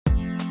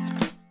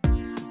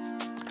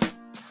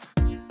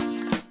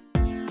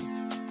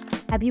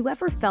Have you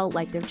ever felt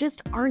like there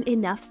just aren't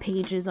enough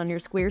pages on your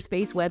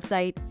Squarespace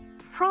website?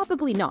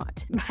 Probably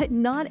not, but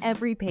not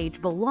every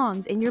page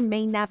belongs in your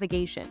main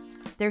navigation.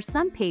 There's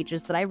some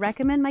pages that I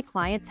recommend my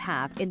clients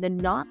have in the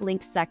not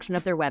linked section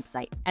of their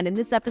website, and in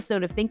this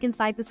episode of Think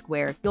Inside the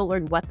Square, you'll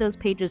learn what those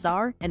pages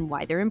are and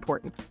why they're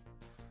important.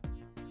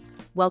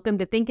 Welcome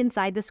to Think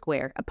Inside the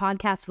Square, a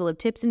podcast full of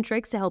tips and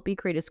tricks to help you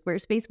create a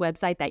Squarespace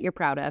website that you're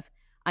proud of.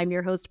 I'm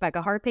your host,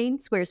 Becca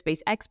Harpain, Squarespace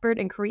expert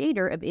and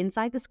creator of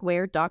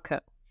InsideTheSquare.co.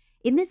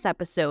 In this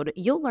episode,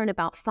 you'll learn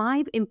about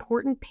 5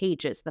 important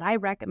pages that I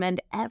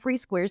recommend every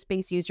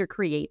Squarespace user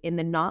create in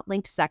the not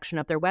linked section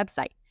of their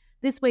website.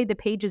 This way, the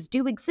pages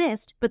do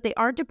exist, but they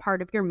aren't a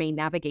part of your main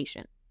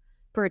navigation.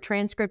 For a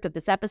transcript of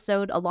this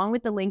episode, along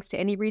with the links to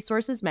any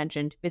resources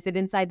mentioned, visit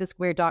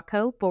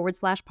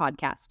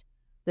InsideTheSquare.co/podcast.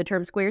 The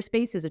term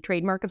Squarespace is a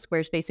trademark of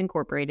Squarespace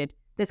Incorporated.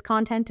 This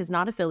content is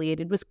not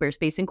affiliated with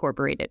Squarespace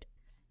Incorporated.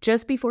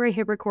 Just before I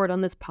hit record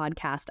on this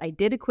podcast, I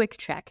did a quick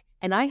check,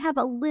 and I have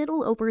a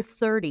little over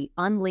 30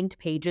 unlinked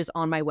pages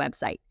on my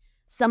website.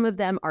 Some of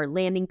them are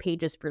landing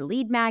pages for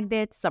lead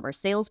magnets, some are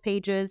sales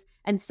pages,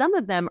 and some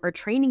of them are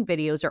training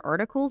videos or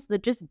articles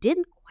that just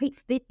didn't quite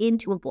fit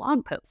into a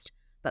blog post.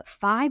 But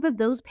 5 of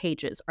those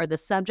pages are the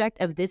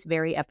subject of this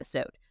very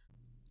episode.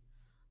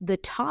 The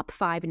top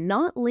 5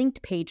 not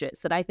linked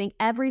pages that I think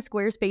every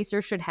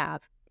Squarespacer should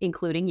have,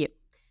 including you.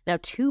 Now,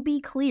 to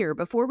be clear,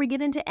 before we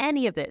get into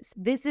any of this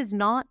is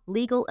not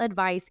legal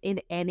advice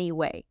in any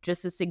way,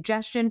 just a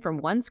suggestion from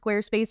one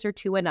Squarespacer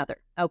to another,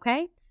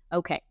 okay?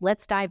 Okay,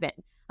 let's dive in.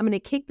 I'm going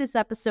to kick this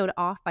episode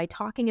off by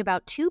talking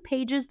about 2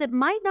 pages that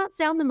might not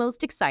sound the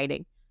most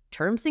exciting: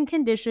 terms and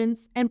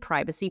conditions and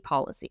privacy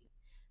policy.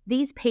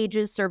 These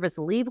pages serve as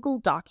legal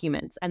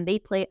documents, and they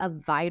play a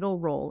vital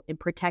role in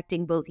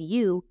protecting both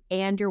you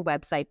and your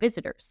website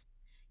visitors.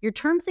 Your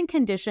terms and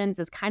conditions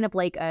is kind of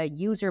like a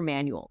user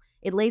manual.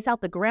 It lays out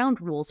the ground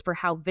rules for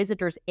how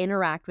visitors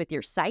interact with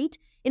your site.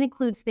 It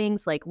includes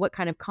things like what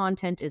kind of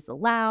content is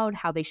allowed,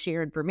 how they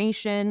share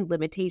information,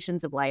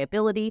 limitations of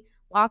liability,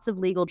 lots of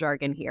legal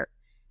jargon here.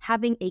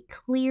 Having a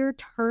clear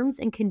terms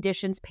and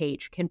conditions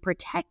page can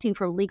protect you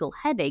from legal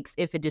headaches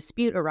if a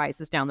dispute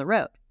arises down the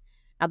road.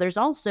 Now, there's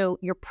also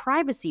your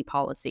privacy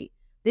policy.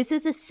 This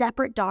is a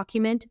separate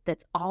document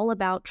that's all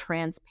about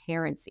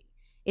transparency.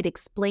 It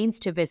explains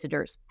to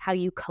visitors how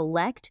you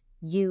collect,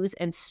 use,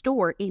 and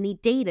store any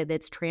data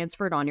that's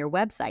transferred on your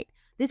website.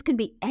 This could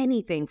be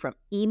anything from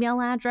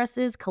email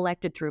addresses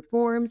collected through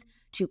forms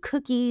to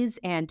cookies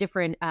and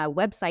different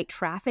website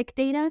traffic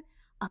data.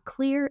 A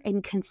clear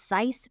and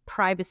concise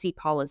privacy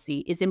policy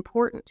is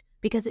important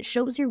because it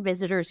shows your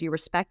visitors you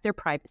respect their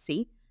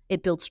privacy,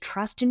 it builds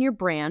trust in your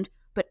brand,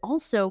 but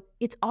also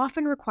it's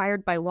often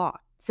required by law.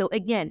 So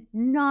again,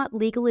 not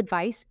legal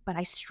advice, but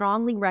I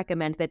strongly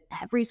recommend that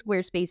every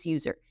Squarespace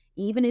user,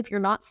 even if you're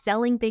not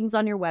selling things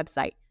on your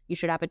website, you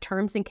should have a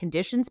terms and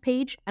conditions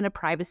page and a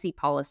privacy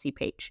policy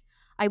page.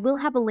 I will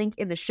have a link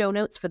in the show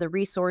notes for the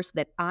resource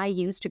that I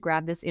use to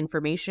grab this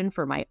information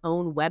for my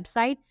own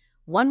website.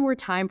 One more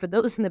time for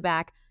those in the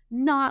back,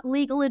 not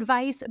legal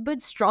advice,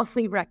 but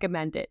strongly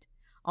recommended.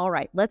 All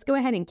right, let's go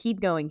ahead and keep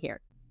going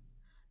here.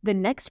 The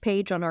next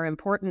page on our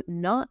important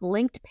not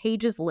linked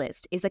pages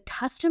list is a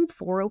custom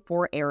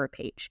 404 error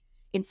page.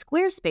 In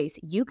Squarespace,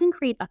 you can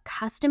create a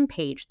custom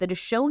page that is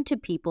shown to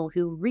people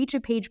who reach a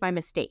page by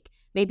mistake.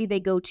 Maybe they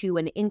go to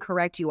an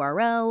incorrect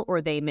URL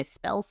or they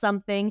misspell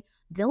something.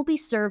 They'll be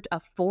served a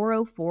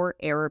 404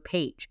 error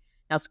page.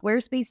 Now,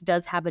 Squarespace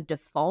does have a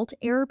default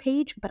error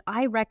page, but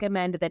I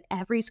recommend that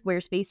every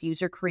Squarespace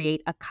user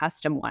create a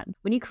custom one.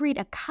 When you create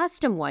a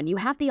custom one, you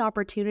have the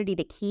opportunity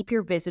to keep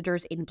your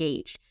visitors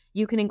engaged.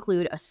 You can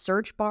include a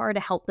search bar to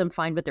help them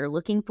find what they're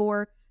looking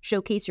for,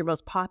 showcase your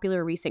most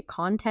popular recent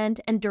content,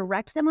 and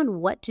direct them on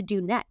what to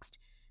do next.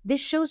 This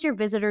shows your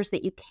visitors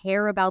that you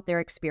care about their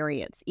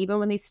experience, even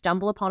when they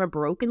stumble upon a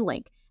broken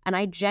link. And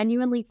I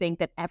genuinely think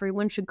that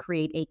everyone should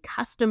create a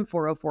custom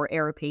 404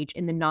 error page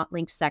in the not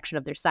linked section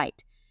of their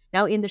site.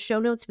 Now, in the show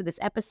notes for this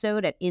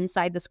episode at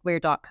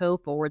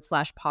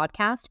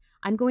InsideTheSquare.co/podcast,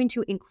 I'm going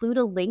to include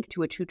a link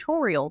to a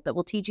tutorial that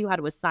will teach you how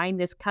to assign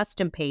this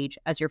custom page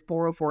as your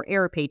 404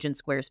 error page in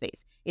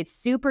Squarespace. It's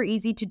super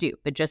easy to do,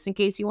 but just in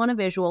case you want a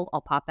visual,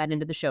 I'll pop that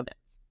into the show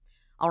notes.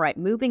 All right,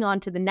 moving on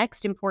to the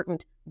next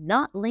important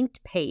not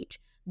linked page.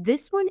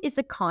 This one is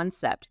a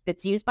concept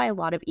that's used by a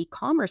lot of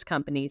e-commerce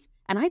companies,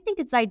 and I think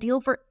it's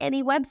ideal for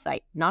any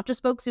website, not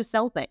just folks who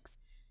sell things.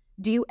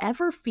 Do you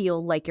ever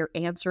feel like you're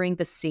answering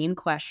the same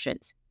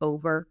questions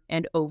over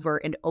and over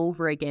and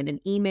over again in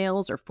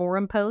emails or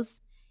forum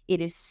posts?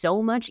 It is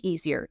so much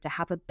easier to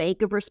have a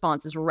bank of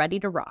responses ready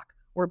to rock,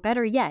 or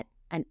better yet,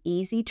 an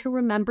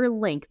easy-to-remember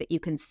link that you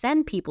can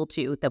send people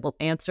to that will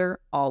answer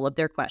all of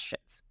their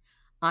questions.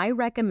 I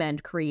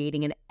recommend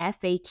creating an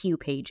FAQ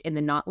page in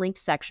the not linked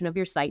section of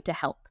your site to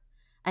help.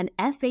 An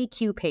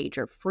FAQ page,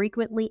 or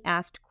frequently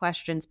asked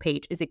questions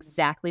page, is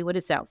exactly what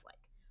it sounds like.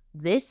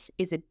 This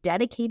is a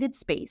dedicated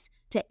space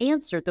to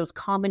answer those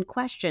common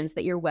questions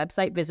that your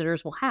website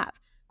visitors will have.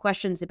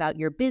 Questions about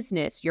your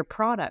business, your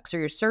products, or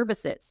your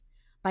services.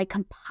 By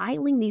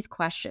compiling these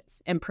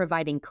questions and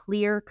providing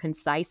clear,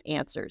 concise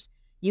answers,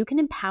 you can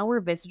empower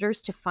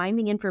visitors to find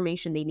the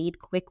information they need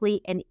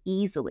quickly and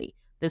easily.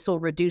 This will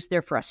reduce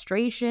their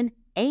frustration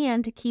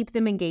and keep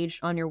them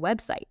engaged on your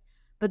website.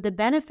 But the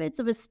benefits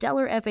of a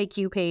stellar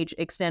FAQ page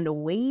extend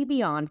way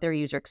beyond their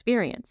user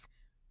experience.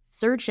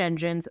 Search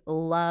engines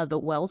love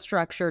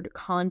well-structured,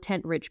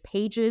 content-rich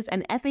pages,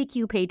 and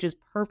FAQ pages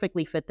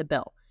perfectly fit the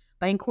bill.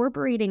 By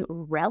incorporating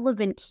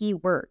relevant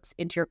keywords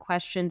into your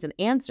questions and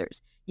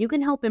answers, you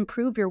can help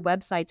improve your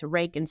website's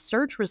rank and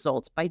search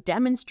results by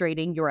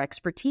demonstrating your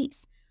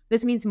expertise.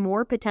 This means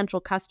more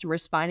potential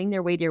customers finding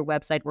their way to your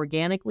website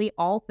organically,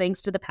 all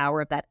thanks to the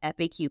power of that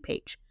FAQ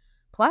page.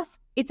 Plus,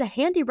 it's a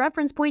handy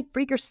reference point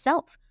for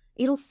yourself.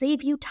 It'll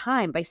save you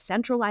time by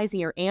centralizing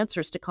your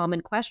answers to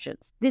common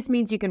questions. This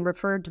means you can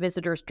refer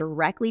visitors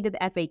directly to the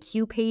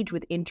FAQ page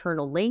with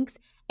internal links,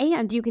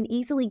 and you can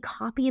easily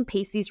copy and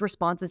paste these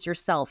responses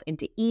yourself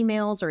into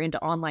emails or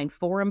into online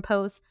forum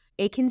posts.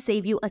 It can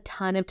save you a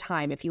ton of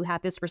time if you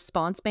have this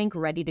response bank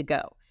ready to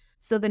go.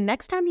 So the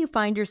next time you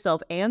find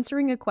yourself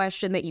answering a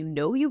question that you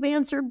know you've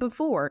answered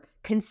before,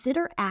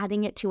 consider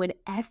adding it to an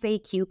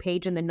FAQ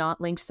page in the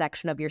not linked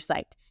section of your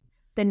site.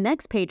 The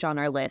next page on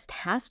our list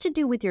has to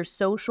do with your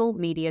social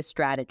media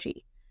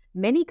strategy.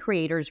 Many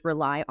creators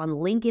rely on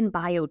link in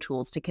bio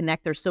tools to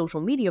connect their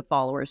social media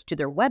followers to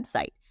their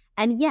website.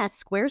 And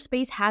yes,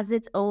 Squarespace has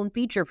its own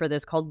feature for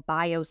this called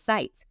bio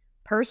sites.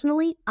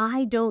 Personally,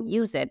 I don't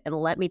use it, and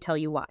let me tell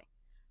you why.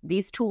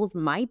 These tools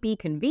might be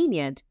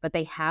convenient, but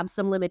they have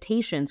some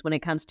limitations when it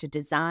comes to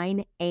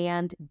design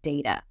and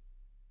data.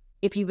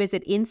 If you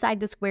visit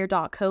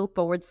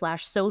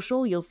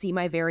insidethesquare.co/social, you'll see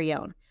my very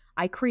own.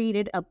 I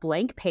created a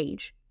blank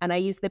page, and I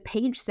used the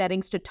page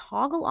settings to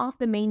toggle off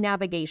the main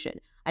navigation.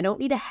 I don't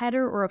need a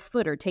header or a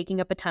footer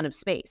taking up a ton of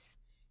space.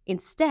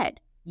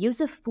 Instead,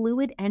 use a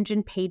Fluid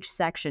Engine page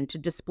section to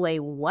display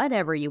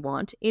whatever you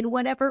want in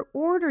whatever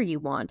order you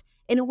want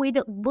in a way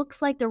that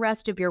looks like the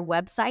rest of your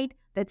website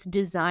that's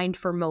designed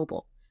for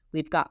mobile.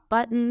 We've got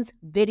buttons,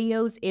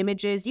 videos,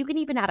 images. You can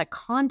even add a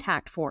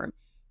contact form.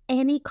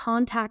 Any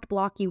contact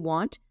block you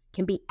want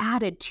can be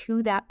added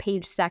to that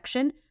page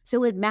section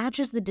so it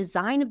matches the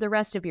design of the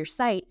rest of your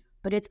site,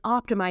 but it's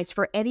optimized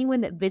for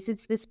anyone that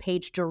visits this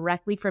page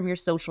directly from your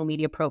social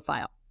media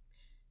profile.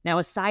 Now,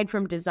 aside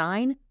from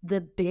design, the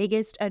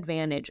biggest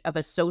advantage of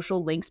a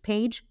social links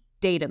page,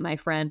 data, my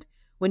friend.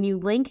 When you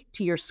link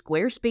to your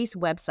Squarespace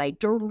website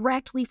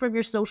directly from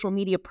your social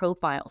media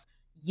profiles,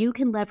 you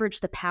can leverage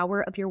the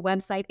power of your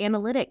website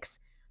analytics.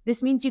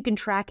 This means you can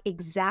track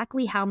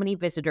exactly how many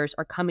visitors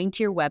are coming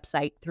to your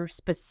website through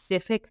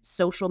specific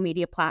social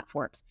media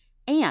platforms.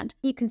 And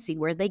you can see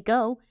where they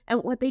go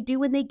and what they do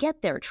when they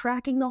get there,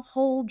 tracking the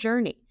whole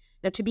journey.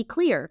 Now, to be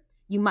clear,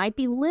 you might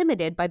be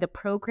limited by the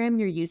program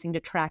you're using to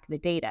track the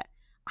data.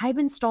 I've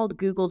installed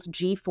Google's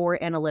G4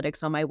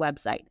 Analytics on my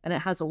website, and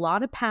it has a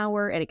lot of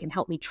power, and it can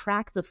help me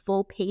track the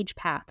full page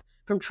path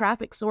from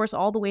traffic source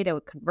all the way to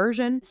a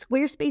conversion.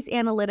 Squarespace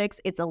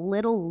Analytics, it's a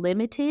little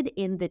limited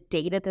in the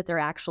data that they're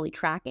actually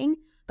tracking,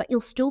 but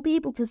you'll still be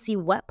able to see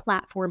what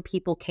platform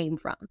people came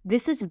from.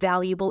 This is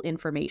valuable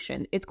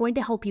information. It's going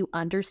to help you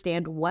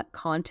understand what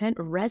content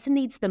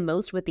resonates the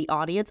most with the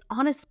audience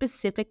on a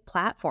specific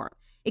platform.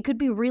 It could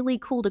be really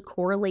cool to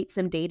correlate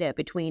some data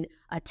between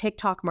a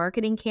TikTok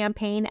marketing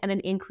campaign and an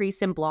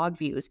increase in blog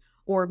views,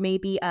 or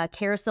maybe a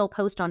carousel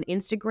post on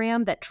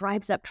Instagram that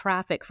drives up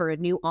traffic for a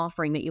new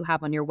offering that you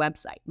have on your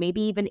website,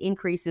 maybe even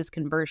increases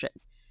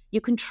conversions.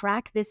 You can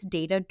track this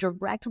data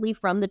directly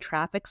from the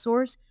traffic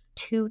source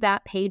to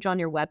that page on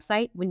your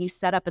website when you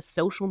set up a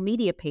social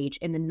media page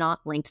in the not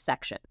linked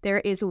section. There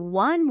is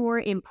one more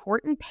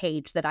important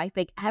page that I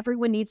think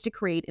everyone needs to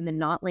create in the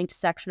not linked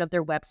section of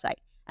their website,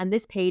 and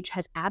this page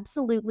has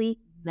absolutely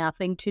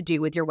nothing to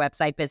do with your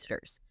website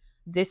visitors.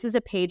 This is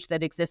a page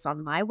that exists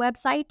on my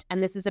website,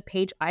 and this is a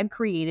page I've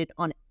created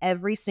on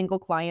every single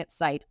client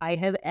site I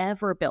have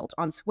ever built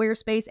on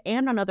Squarespace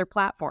and on other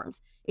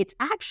platforms. It's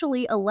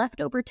actually a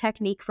leftover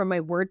technique from my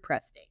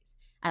WordPress days,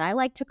 and I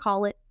like to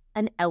call it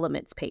an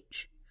elements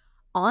page.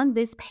 On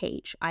this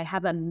page, I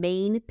have a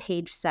main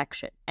page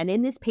section, and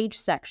in this page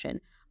section,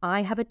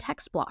 I have a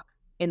text block.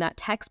 In that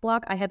text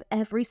block, I have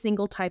every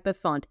single type of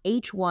font,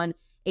 H1,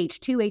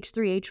 H2,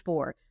 H3,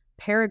 H4,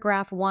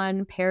 paragraph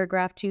 1,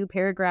 paragraph 2,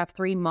 paragraph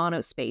 3,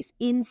 monospace.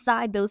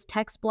 Inside those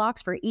text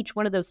blocks for each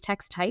one of those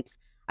text types,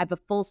 I have a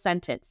full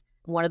sentence.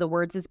 One of the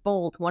words is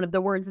bold, one of the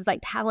words is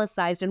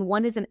italicized, and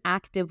one is an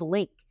active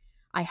link.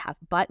 I have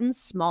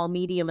buttons, small,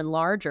 medium, and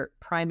large, or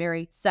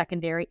primary,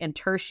 secondary, and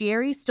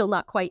tertiary. Still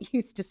not quite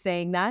used to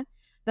saying that.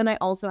 Then I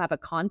also have a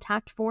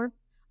contact form,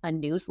 a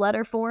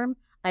newsletter form,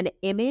 an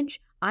image.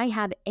 I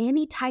have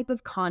any type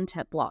of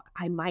content block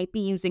I might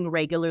be using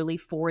regularly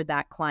for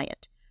that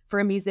client. For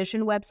a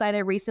musician website I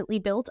recently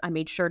built, I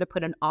made sure to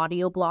put an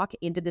audio block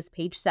into this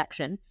page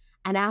section.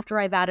 And after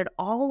I've added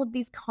all of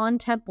these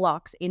content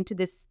blocks into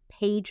this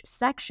page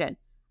section,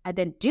 I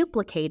then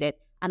duplicate it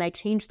and I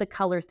change the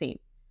color theme.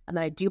 And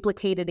then I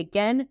duplicate it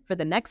again for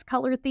the next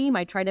color theme.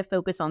 I try to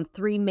focus on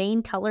 3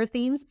 main color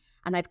themes,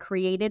 and I've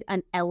created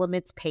an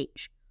elements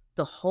page.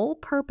 The whole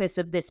purpose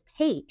of this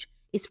page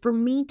is for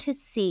me to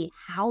see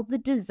how the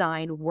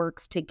design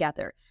works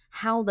together,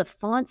 how the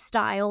font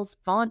styles,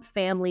 font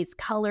families,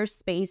 color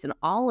space, and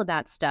all of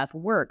that stuff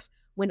works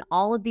when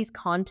all of these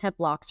content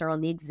blocks are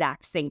on the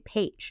exact same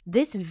page.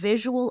 This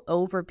visual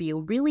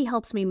overview really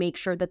helps me make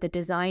sure that the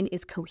design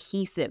is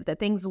cohesive, that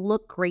things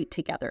look great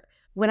together.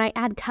 When I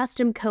add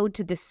custom code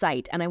to this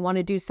site and I want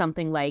to do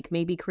something like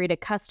maybe create a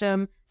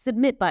custom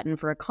submit button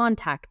for a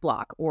contact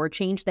block or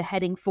change the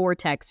heading for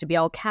text to be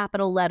all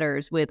capital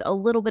letters with a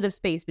little bit of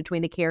space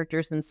between the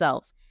characters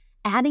themselves,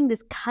 adding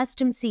this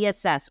custom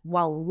CSS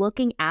while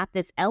looking at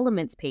this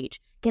elements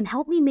page can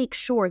help me make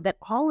sure that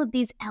all of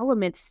these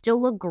elements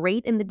still look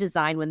great in the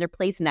design when they're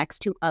placed next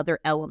to other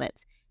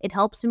elements. It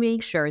helps me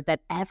make sure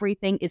that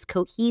everything is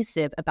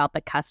cohesive about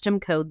the custom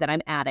code that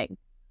I'm adding.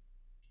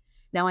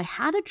 Now, I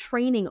had a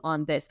training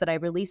on this that I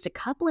released a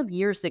couple of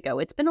years ago.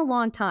 It's been a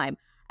long time.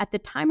 At the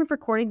time of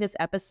recording this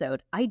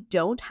episode, I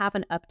don't have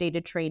an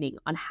updated training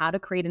on how to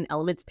create an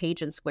elements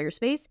page in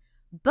Squarespace,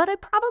 but I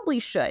probably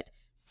should.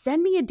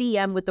 Send me a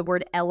DM with the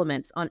word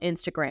elements on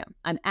Instagram.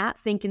 I'm at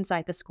Think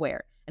Inside the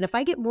Square. And if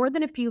I get more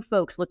than a few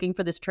folks looking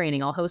for this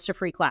training, I'll host a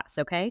free class,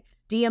 okay?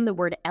 DM the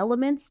word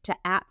elements to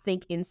at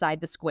Think Inside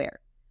the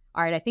Square.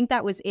 All right, I think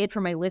that was it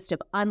for my list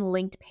of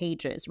unlinked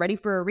pages. Ready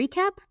for a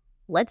recap?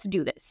 Let's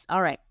do this.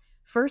 All right.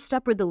 First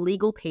up are the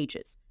legal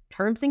pages,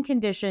 terms and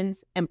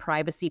conditions, and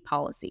privacy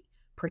policy,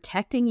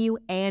 protecting you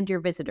and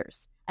your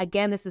visitors.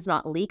 Again, this is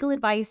not legal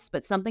advice,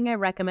 but something I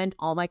recommend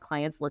all my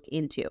clients look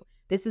into.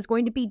 This is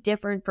going to be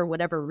different for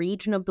whatever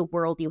region of the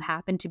world you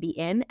happen to be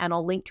in, and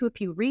I'll link to a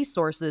few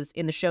resources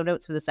in the show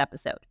notes for this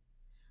episode.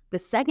 The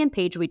second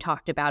page we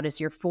talked about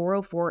is your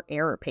 404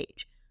 error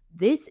page.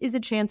 This is a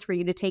chance for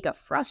you to take a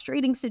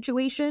frustrating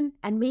situation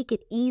and make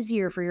it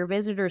easier for your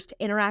visitors to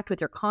interact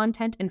with your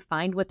content and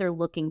find what they're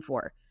looking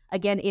for.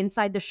 Again,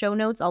 inside the show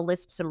notes, I'll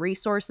list some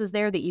resources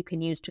there that you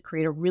can use to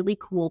create a really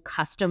cool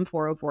custom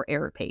 404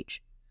 error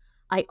page.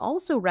 I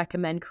also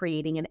recommend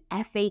creating an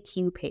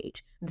FAQ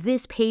page.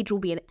 This page will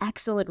be an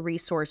excellent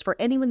resource for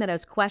anyone that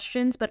has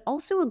questions, but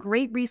also a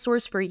great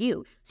resource for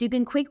you. So you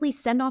can quickly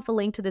send off a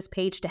link to this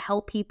page to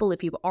help people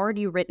if you've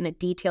already written a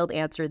detailed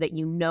answer that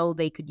you know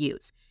they could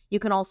use. You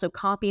can also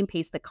copy and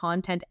paste the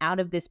content out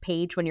of this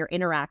page when you're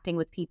interacting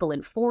with people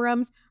in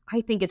forums.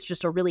 I think it's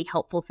just a really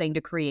helpful thing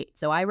to create.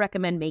 So I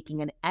recommend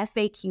making an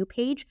FAQ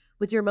page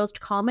with your most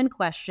common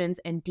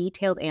questions and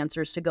detailed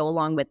answers to go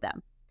along with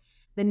them.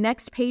 The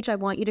next page I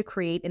want you to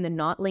create in the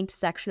not linked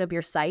section of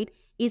your site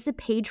is a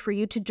page for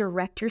you to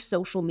direct your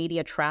social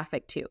media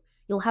traffic to.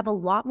 You'll have a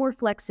lot more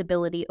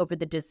flexibility over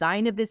the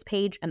design of this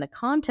page and the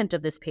content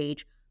of this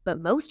page,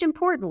 but most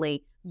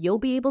importantly, you'll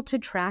be able to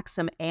track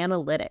some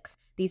analytics.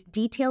 These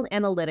detailed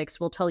analytics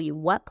will tell you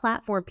what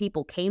platform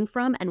people came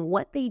from and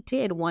what they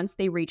did once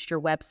they reached your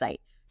website.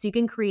 So you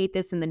can create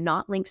this in the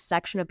not linked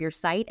section of your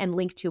site and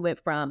link to it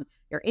from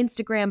your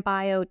Instagram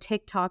bio,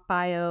 TikTok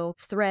bio,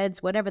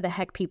 Threads, whatever the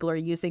heck people are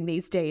using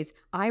these days.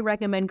 I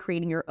recommend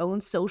creating your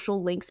own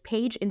social links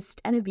page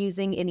instead of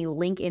using any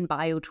link in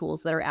bio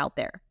tools that are out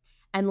there.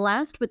 And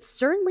last but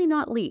certainly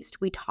not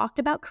least, we talked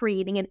about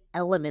creating an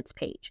elements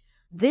page.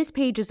 This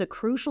page is a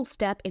crucial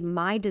step in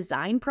my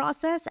design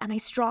process, and I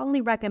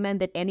strongly recommend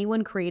that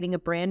anyone creating a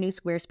brand new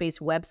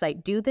Squarespace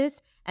website do this.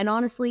 And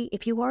honestly,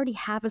 if you already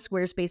have a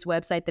Squarespace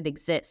website that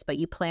exists, but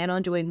you plan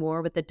on doing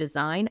more with the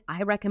design,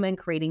 I recommend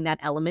creating that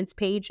elements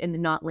page in the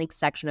not linked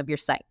section of your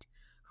site.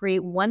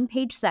 Create one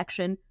page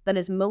section that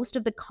has most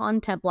of the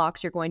content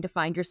blocks you're going to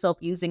find yourself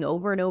using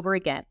over and over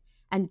again,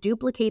 and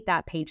duplicate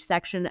that page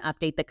section and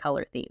update the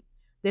color theme.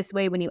 This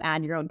way, when you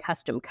add your own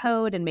custom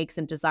code and make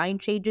some design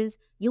changes,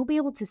 you'll be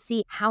able to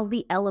see how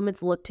the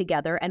elements look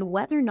together and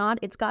whether or not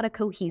it's got a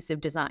cohesive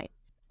design.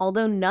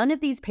 Although none of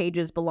these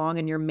pages belong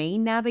in your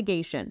main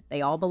navigation,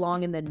 they all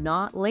belong in the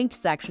not linked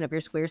section of your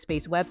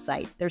Squarespace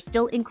website, they're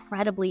still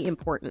incredibly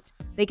important.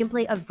 They can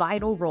play a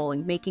vital role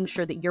in making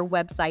sure that your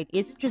website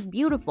isn't just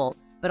beautiful,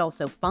 but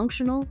also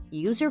functional,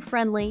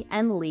 user-friendly,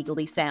 and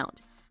legally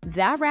sound.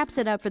 That wraps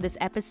it up for this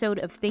episode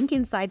of Think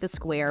Inside the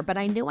Square, but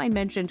I know I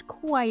mentioned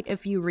quite a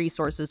few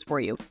resources for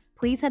you.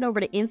 Please head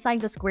over to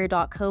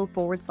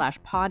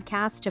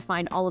insidethesquare.co/podcast to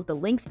find all of the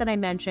links that I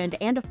mentioned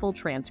and a full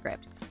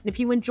transcript. And if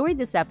you enjoyed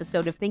this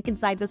episode of Think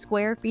Inside the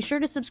Square, be sure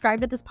to subscribe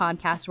to this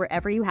podcast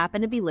wherever you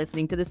happen to be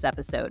listening to this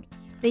episode.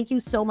 Thank you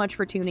so much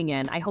for tuning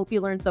in. I hope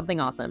you learned something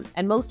awesome.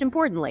 And most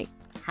importantly,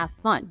 have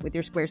fun with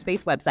your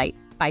Squarespace website.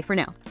 Bye for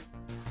now.